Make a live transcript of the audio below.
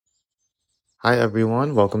Hi,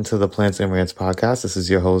 everyone. Welcome to the Plants and Rants podcast. This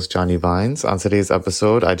is your host, Johnny Vines. On today's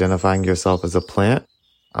episode, Identifying Yourself as a Plant,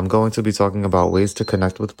 I'm going to be talking about ways to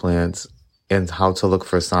connect with plants and how to look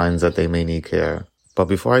for signs that they may need care. But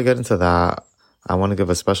before I get into that, I want to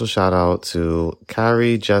give a special shout out to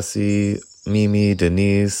Carrie, Jesse, Mimi,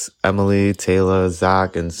 Denise, Emily, Taylor,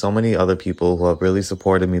 Zach, and so many other people who have really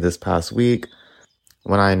supported me this past week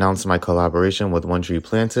when I announced my collaboration with One Tree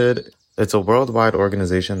Planted. It's a worldwide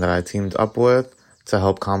organization that I teamed up with to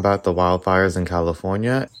help combat the wildfires in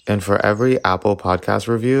California. And for every Apple podcast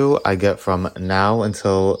review I get from now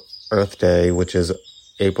until Earth Day, which is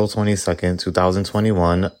April 22nd,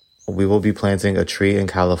 2021, we will be planting a tree in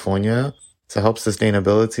California to help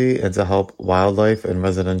sustainability and to help wildlife and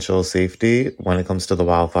residential safety when it comes to the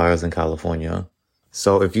wildfires in California.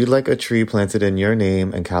 So if you'd like a tree planted in your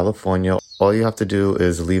name in California, all you have to do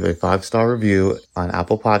is leave a 5-star review on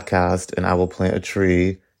Apple Podcast, and I will plant a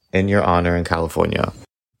tree in your honor in California.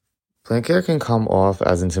 Plant care can come off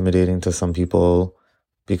as intimidating to some people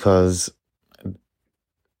because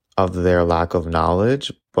of their lack of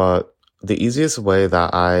knowledge, but the easiest way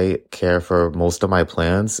that I care for most of my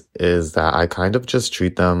plants is that I kind of just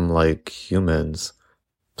treat them like humans.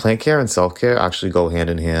 Plant care and self-care actually go hand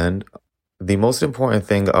in hand. The most important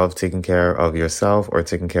thing of taking care of yourself or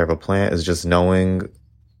taking care of a plant is just knowing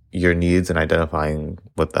your needs and identifying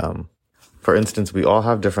with them. For instance, we all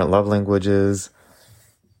have different love languages,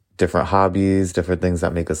 different hobbies, different things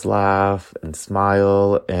that make us laugh and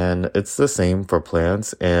smile, and it's the same for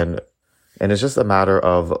plants, and it's just a matter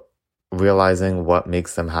of realizing what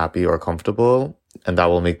makes them happy or comfortable, and that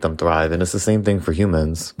will make them thrive. And it's the same thing for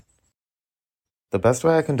humans. The best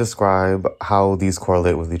way I can describe how these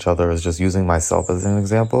correlate with each other is just using myself as an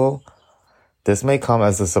example. This may come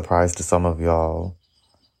as a surprise to some of y'all,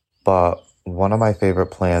 but one of my favorite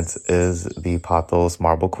plants is the Pothos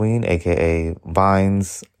Marble Queen, aka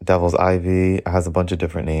Vines, Devil's Ivy. It has a bunch of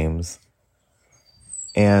different names.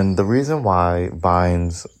 And the reason why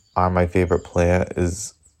vines are my favorite plant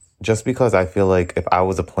is just because I feel like if I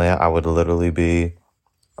was a plant, I would literally be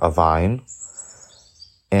a vine.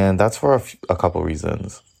 And that's for a couple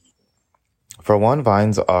reasons. For one,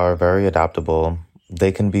 vines are very adaptable.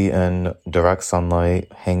 They can be in direct sunlight,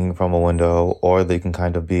 hanging from a window, or they can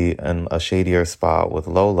kind of be in a shadier spot with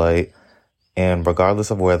low light. And regardless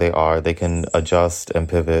of where they are, they can adjust and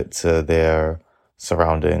pivot to their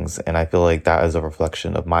surroundings. And I feel like that is a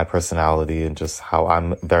reflection of my personality and just how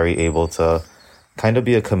I'm very able to kind of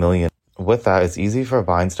be a chameleon. With that, it's easy for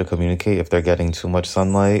vines to communicate if they're getting too much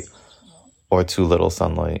sunlight or too little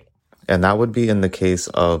sunlight. And that would be in the case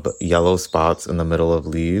of yellow spots in the middle of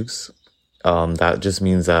leaves. That just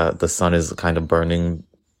means that the sun is kind of burning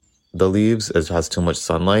the leaves. It has too much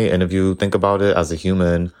sunlight. And if you think about it as a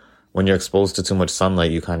human, when you're exposed to too much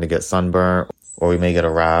sunlight, you kind of get sunburnt or we may get a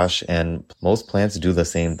rash. And most plants do the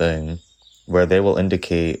same thing, where they will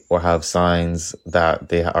indicate or have signs that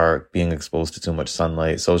they are being exposed to too much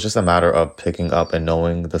sunlight. So it's just a matter of picking up and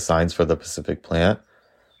knowing the signs for the specific plant.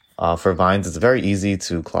 For vines, it's very easy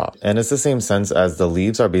to clop. And it's the same sense as the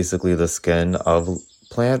leaves are basically the skin of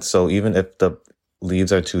plants. So even if the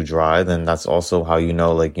leaves are too dry, then that's also how you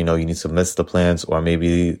know, you need to mist the plants, or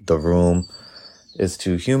maybe the room is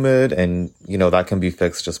too humid, and, that can be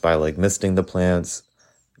fixed just by misting the plants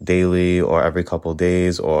daily or every couple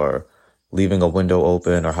days, or leaving a window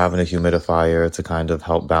open or having a humidifier to kind of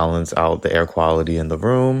help balance out the air quality in the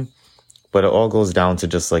room. But it all goes down to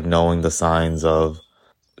just knowing the signs of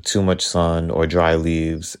too much sun or dry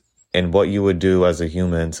leaves and what you would do as a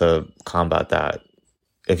human to combat that.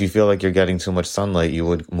 If you feel like you're getting too much sunlight, you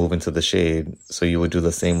would move into the shade. So you would do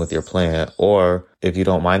the same with your plant. Or if you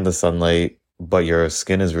don't mind the sunlight, but your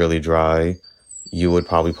skin is really dry, you would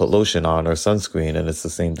probably put lotion on or sunscreen. And it's the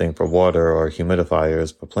same thing for water or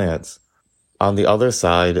humidifiers for plants. On the other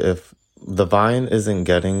side, if the vine isn't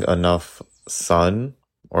getting enough sun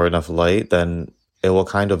or enough light, then it will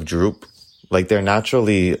kind of droop. They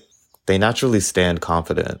naturally stand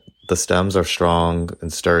confident. The stems are strong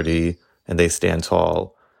and sturdy and they stand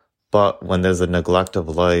tall. But when there's a neglect of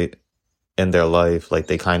light in their life,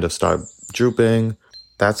 they kind of start drooping.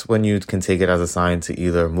 That's when you can take it as a sign to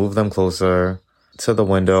either move them closer to the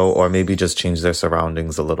window or maybe just change their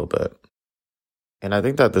surroundings a little bit. And I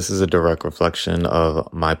think that this is a direct reflection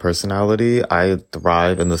of my personality. I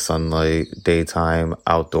thrive in the sunlight, daytime,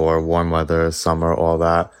 outdoor, warm weather, summer, all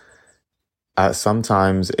that.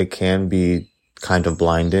 Sometimes it can be kind of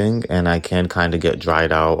blinding and I can kind of get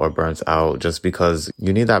dried out or burnt out just because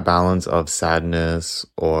you need that balance of sadness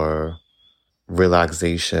or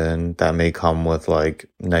relaxation that may come with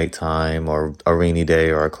nighttime or a rainy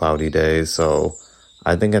day or a cloudy day. So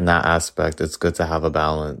I think in that aspect, it's good to have a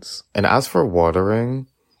balance. And as for watering,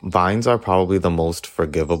 vines are probably the most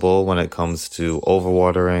forgivable when it comes to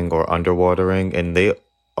overwatering or underwatering, and they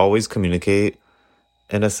always communicate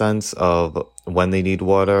in a sense of when they need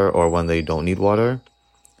water or when they don't need water.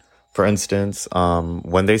 For instance,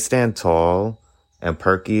 when they stand tall and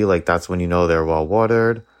perky, like that's when you know they're well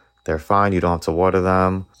watered, they're fine, you don't have to water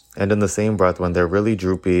them. And in the same breath, when they're really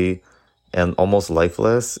droopy and almost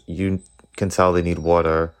lifeless, you can tell they need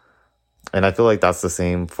water. And I feel like that's the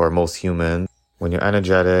same for most humans. When you're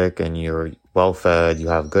energetic and you're well fed, you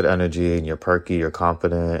have good energy and you're perky, you're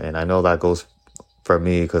confident. And I know that goes for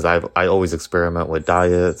me because I always experiment with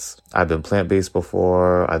diets. I've been plant-based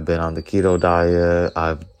before. I've been on the keto diet.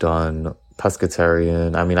 I've done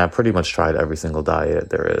pescatarian. I mean, I pretty much tried every single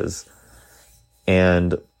diet there is.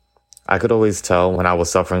 And I could always tell when I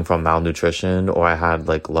was suffering from malnutrition or I had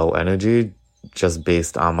like low energy just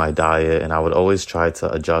based on my diet. And I would always try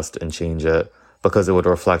to adjust and change it because it would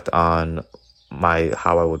reflect on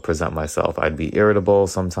how I would present myself. I'd be irritable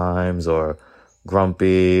sometimes or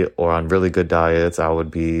grumpy, or on really good diets, I would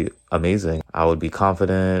be amazing. I would be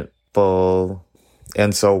confident, full.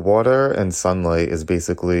 And so water and sunlight is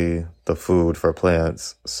basically the food for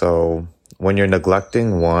plants. So when you're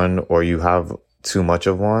neglecting one or you have too much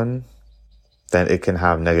of one, then it can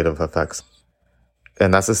have negative effects.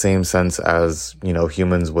 And that's the same sense as,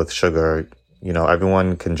 humans with sugar.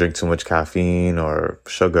 Everyone can drink too much caffeine or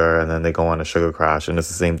sugar and then they go on a sugar crash. And it's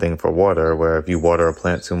the same thing for water, where if you water a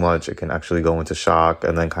plant too much, it can actually go into shock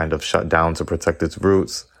and then kind of shut down to protect its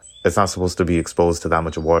roots. It's not supposed to be exposed to that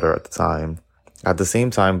much water at the time. At the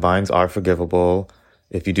same time, vines are forgivable.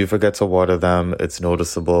 If you do forget to water them, it's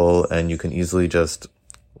noticeable and you can easily just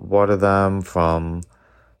water them from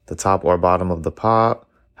the top or bottom of the pot,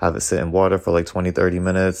 have it sit in water for like 20-30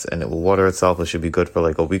 minutes and it will water itself. It should be good for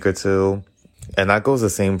like a week or two. And that goes the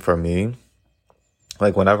same for me.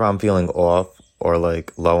 Like whenever I'm feeling off or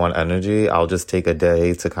like low on energy, I'll just take a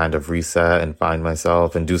day to kind of reset and find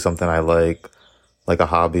myself and do something I like a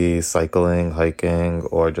hobby, cycling, hiking,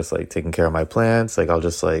 or just like taking care of my plants. Like I'll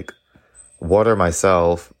just like water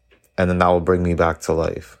myself and then that will bring me back to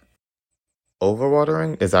life.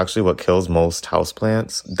 Overwatering is actually what kills most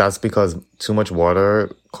houseplants. That's because too much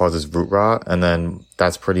water causes root rot, and then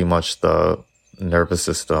that's pretty much the nervous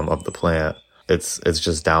system of the plant. It's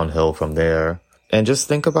just downhill from there. And just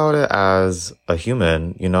think about it as a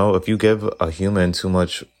human. If you give a human too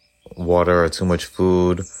much water or too much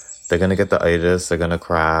food, they're going to get the itis, they're going to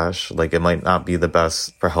crash. Like it might not be the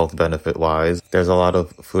best for health benefit wise. There's a lot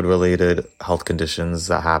of food related health conditions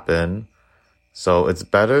that happen. So it's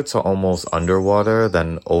better to almost underwater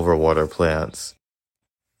than overwater plants.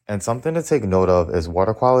 And something to take note of is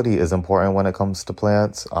water quality is important when it comes to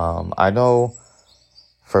plants. I know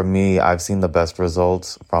for me, I've seen the best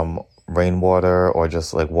results from rainwater or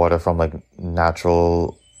just like water from like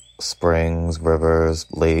natural springs, rivers,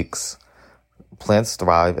 lakes. Plants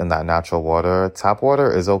thrive in that natural water. Tap water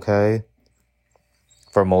is okay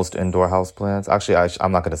for most indoor house plants. Actually,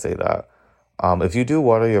 I'm not going to say that. If you do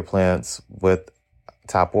water your plants with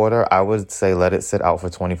tap water, I would say let it sit out for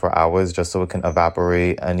 24 hours just so it can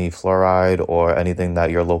evaporate any fluoride or anything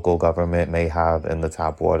that your local government may have in the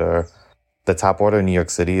tap water. The tap water in New York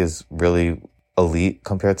City is really elite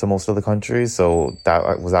compared to most of the country, so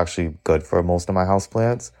that was actually good for most of my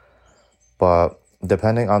houseplants. But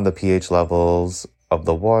depending on the pH levels of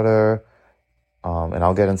the water, and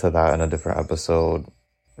I'll get into that in a different episode.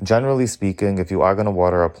 Generally speaking, if you are going to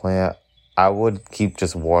water a plant, I would keep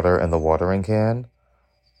just water in the watering can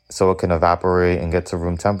so it can evaporate and get to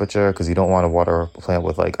room temperature, because you don't want to water a plant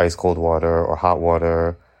with like ice cold water or hot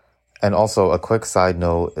water. And also a quick side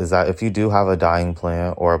note is that if you do have a dying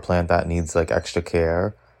plant or a plant that needs like extra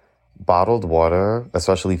care, bottled water,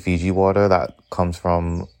 especially Fiji water that comes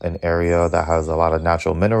from an area that has a lot of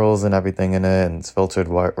natural minerals and everything in it and it's filtered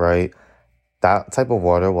right, that type of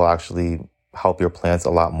water will actually help your plants a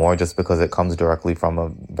lot more just because it comes directly from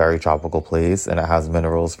a very tropical place and it has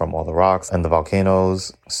minerals from all the rocks and the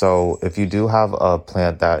volcanoes. So if you do have a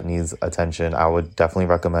plant that needs attention, I would definitely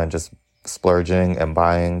recommend just splurging and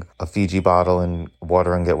buying a Fiji bottle and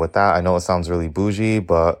watering it with that. I know it sounds really bougie,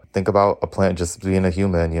 but think about a plant just being a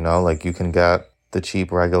human, like you can get the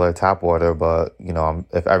cheap regular tap water, but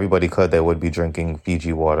if everybody could, they would be drinking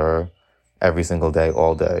Fiji water every single day,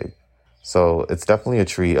 all day. So it's definitely a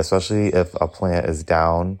treat, especially if a plant is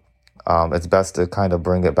down. It's best to kind of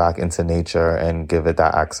bring it back into nature and give it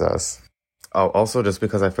that access. Oh, also, just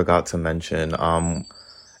because I forgot to mention,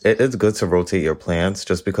 it is good to rotate your plants,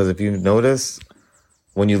 just because if you notice,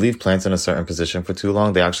 when you leave plants in a certain position for too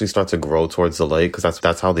long, they actually start to grow towards the light because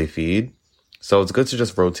that's how they feed. So it's good to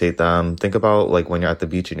just rotate them. Think about like when you're at the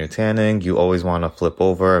beach and you're tanning, you always want to flip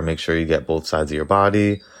over and make sure you get both sides of your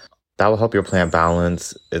body. That will help your plant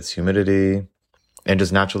balance its humidity and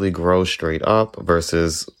just naturally grow straight up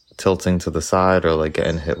versus tilting to the side or like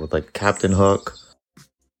getting hit with like a captain hook.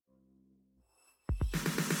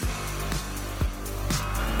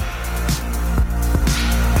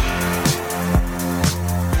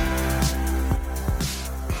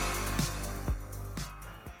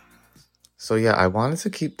 So yeah, I wanted to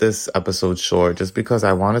keep this episode short just because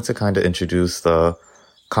I wanted to kind of introduce the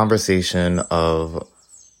conversation of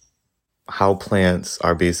how plants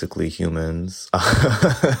are basically humans.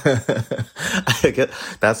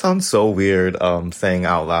 That sounds so weird saying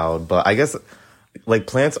out loud, but I guess like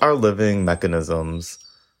plants are living mechanisms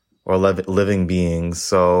or living beings.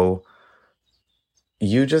 So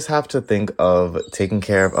you just have to think of taking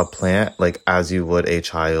care of a plant like as you would a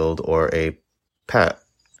child or a pet.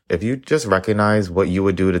 If you just recognize what you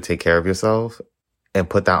would do to take care of yourself and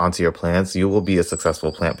put that onto your plants, you will be a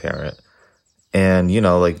successful plant parent. And,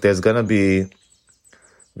 like there's going to be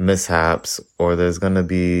mishaps or there's going to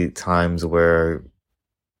be times where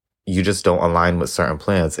you just don't align with certain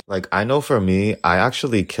plants. Like I know for me, I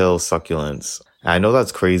actually kill succulents. I know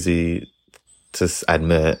that's crazy to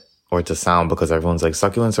admit or to sound because everyone's like,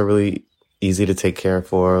 succulents are really easy to take care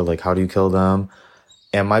for. Like, how do you kill them?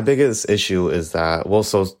 And my biggest issue is that,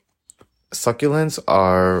 succulents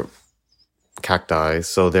are cacti,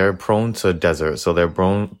 so they're prone to desert. So they're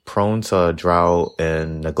prone to drought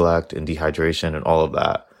and neglect and dehydration and all of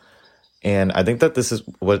that. And I think that this is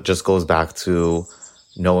what just goes back to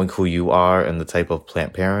knowing who you are and the type of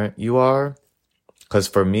plant parent you are. Because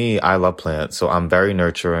for me, I love plants. So I'm very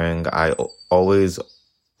nurturing. I always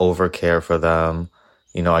overcare for them.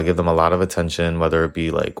 I give them a lot of attention, whether it be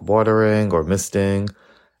like watering or misting.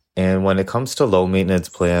 And when it comes to low maintenance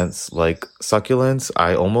plants like succulents,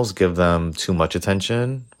 I almost give them too much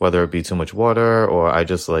attention, whether it be too much water or I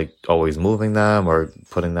just like always moving them or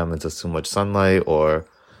putting them into too much sunlight or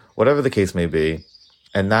whatever the case may be.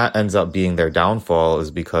 And that ends up being their downfall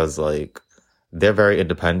is because like they're very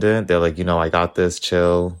independent. They're like, I got this,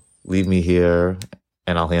 chill, leave me here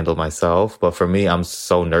and I'll handle myself. But for me, I'm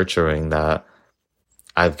so nurturing that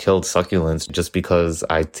I've killed succulents just because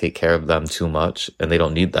I take care of them too much and they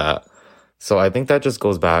don't need that. So I think that just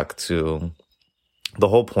goes back to the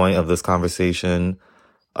whole point of this conversation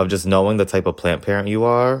of just knowing the type of plant parent you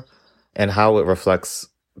are and how it reflects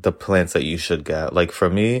the plants that you should get. Like for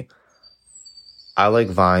me, I like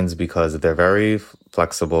vines because they're very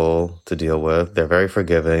flexible to deal with. They're very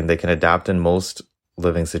forgiving. They can adapt in most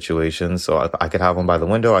living situations. So I could have one by the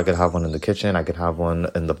window. I could have one in the kitchen. I could have one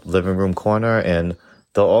in the living room corner and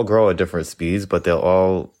they'll all grow at different speeds, but they'll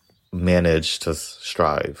all manage to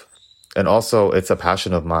strive. And also, it's a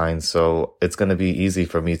passion of mine, so it's going to be easy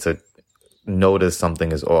for me to notice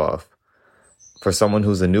something is off. For someone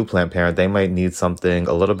who's a new plant parent, they might need something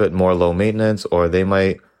a little bit more low maintenance, or they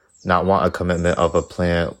might not want a commitment of a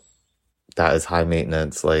plant that is high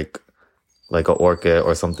maintenance, like an orchid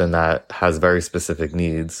or something that has very specific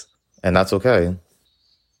needs. And that's okay.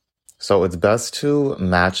 So it's best to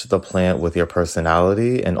match the plant with your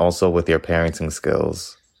personality and also with your parenting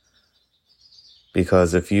skills.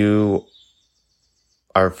 Because if you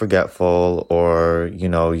are forgetful or,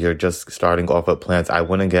 you're just starting off with plants, I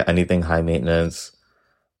wouldn't get anything high maintenance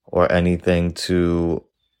or anything too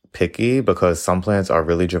picky because some plants are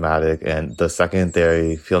really dramatic and the second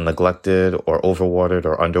they feel neglected or overwatered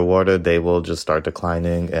or underwatered, they will just start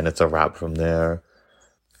declining and it's a wrap from there.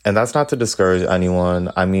 And that's not to discourage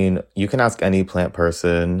anyone. I mean, you can ask any plant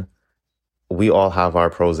person. We all have our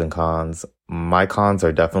pros and cons. My cons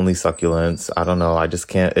are definitely succulents. I don't know. I just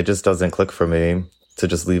can't. It just doesn't click for me to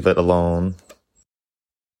just leave it alone.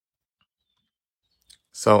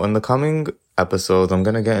 So in the coming episodes, I'm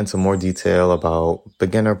going to get into more detail about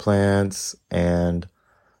beginner plants and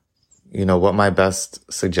what my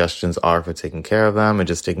best suggestions are for taking care of them and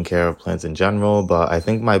just taking care of plants in general. But I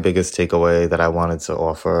think my biggest takeaway that I wanted to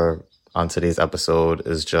offer on today's episode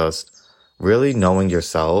is just really knowing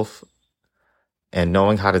yourself and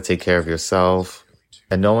knowing how to take care of yourself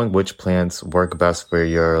and knowing which plants work best for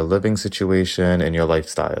your living situation and your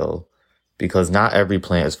lifestyle. Because not every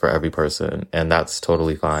plant is for every person, and that's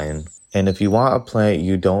totally fine. And if you want a plant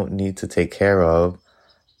you don't need to take care of,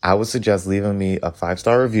 I would suggest leaving me a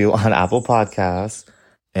 5-star review on Apple Podcasts,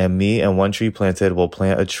 and me and One Tree Planted will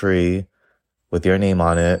plant a tree with your name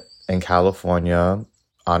on it in California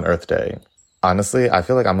on Earth Day. Honestly, I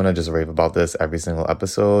feel like I'm going to just rave about this every single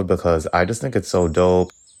episode because I just think it's so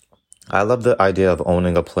dope. I love the idea of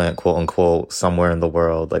owning a plant, quote unquote, somewhere in the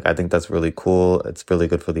world. Like, I think that's really cool. It's really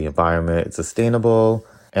good for the environment. It's sustainable.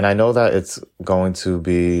 And I know that it's going to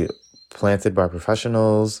be planted by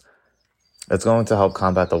professionals. It's going to help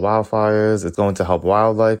combat the wildfires. It's going to help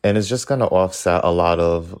wildlife. And it's just going to offset a lot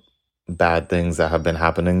of bad things that have been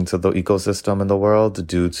happening to the ecosystem in the world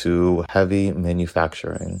due to heavy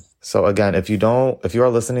manufacturing. So again, if you are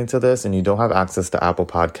listening to this and you don't have access to Apple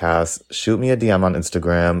Podcasts, shoot me a DM on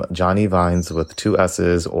Instagram, Johnny Vines with 2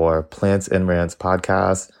 S's or Plants and Rants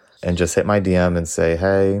Podcast, and just hit my DM and say,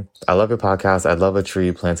 hey, I love your podcast. I'd love a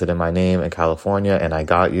tree planted in my name in California, and I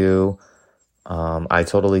got you. I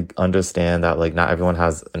totally understand that like not everyone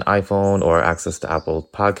has an iPhone or access to Apple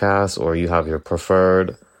Podcasts, or you have your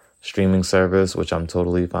preferred streaming service, which I'm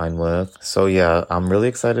totally fine with. So yeah, I'm really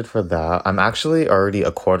excited for that. I'm actually already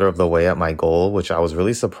a quarter of the way at my goal, which I was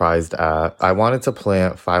really surprised at. I wanted to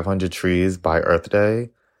plant 500 trees by Earth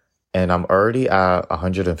Day, and I'm already at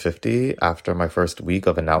 150 after my first week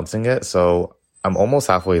of announcing it. So I'm almost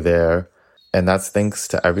halfway there. And that's thanks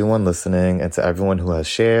to everyone listening and to everyone who has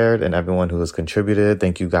shared and everyone who has contributed.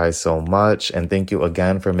 Thank you guys so much. And thank you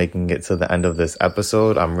again for making it to the end of this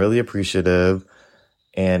episode. I'm really appreciative.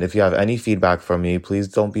 And if you have any feedback from me, please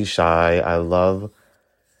don't be shy. I love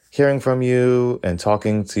hearing from you and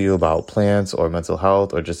talking to you about plants or mental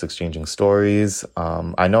health or just exchanging stories.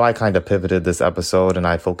 I know I kind of pivoted this episode and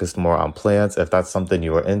I focused more on plants. If that's something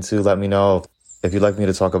you are into, let me know. If you'd like me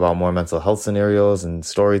to talk about more mental health scenarios and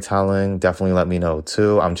storytelling, definitely let me know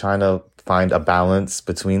too. I'm trying to find a balance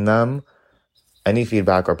between them. Any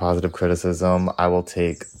feedback or positive criticism, I will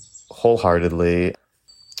take wholeheartedly.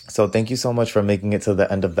 So thank you so much for making it to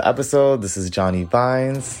the end of the episode. This is Johnny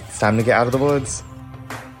Vines. It's time to get out of the woods.